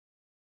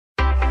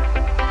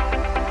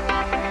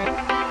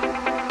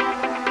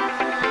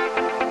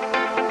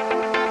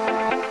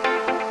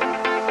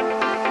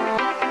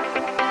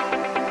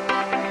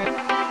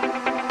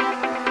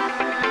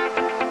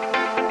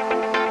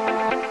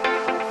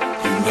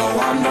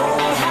I know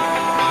how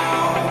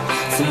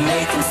to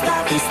make them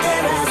stop and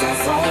stare as I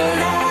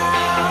zone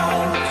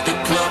out. The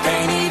club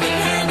can't even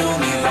handle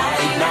me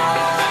right now.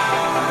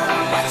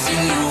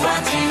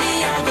 Watching me,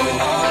 I go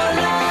all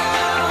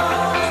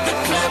out. The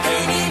club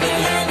can't even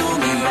handle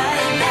me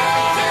right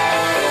now.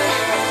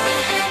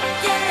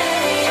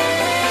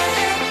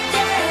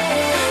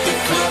 The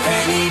club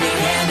can't even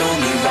handle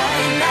me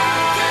right now.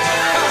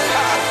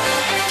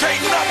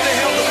 Can't nothing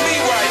handle me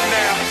right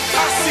now.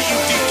 I see you,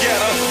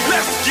 D-Getter.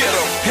 Let's get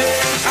 'em. Hey,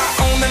 I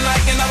own the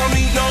night and I don't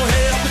need no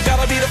help.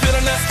 Gotta be the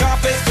bitterness,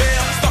 Scarface fair.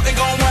 Starting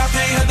going wild,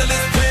 can't handle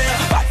this pair.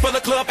 Fight for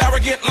the club,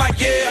 arrogant like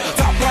yeah.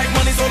 Top like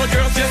money, so the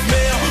girls just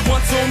mail.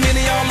 One too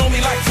many, y'all know me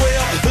like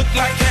 12. Look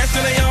like cash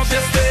and they all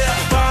just there.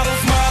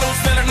 Bottles, models,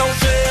 selling no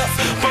shares.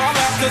 Fall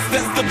out, cause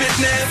that's the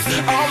business.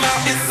 All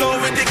out is so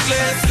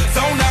ridiculous.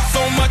 Zone out,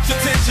 so much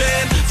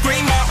attention.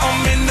 Scream out,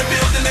 I'm in the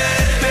building.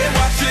 They're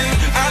watching,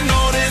 I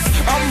know this.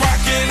 I'm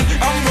rocking,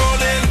 I'm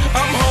rolling,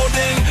 I'm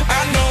holding.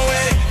 I know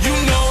it, you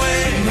know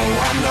it.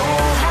 I know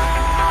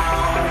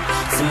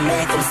how to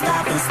make them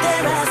stop and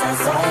stare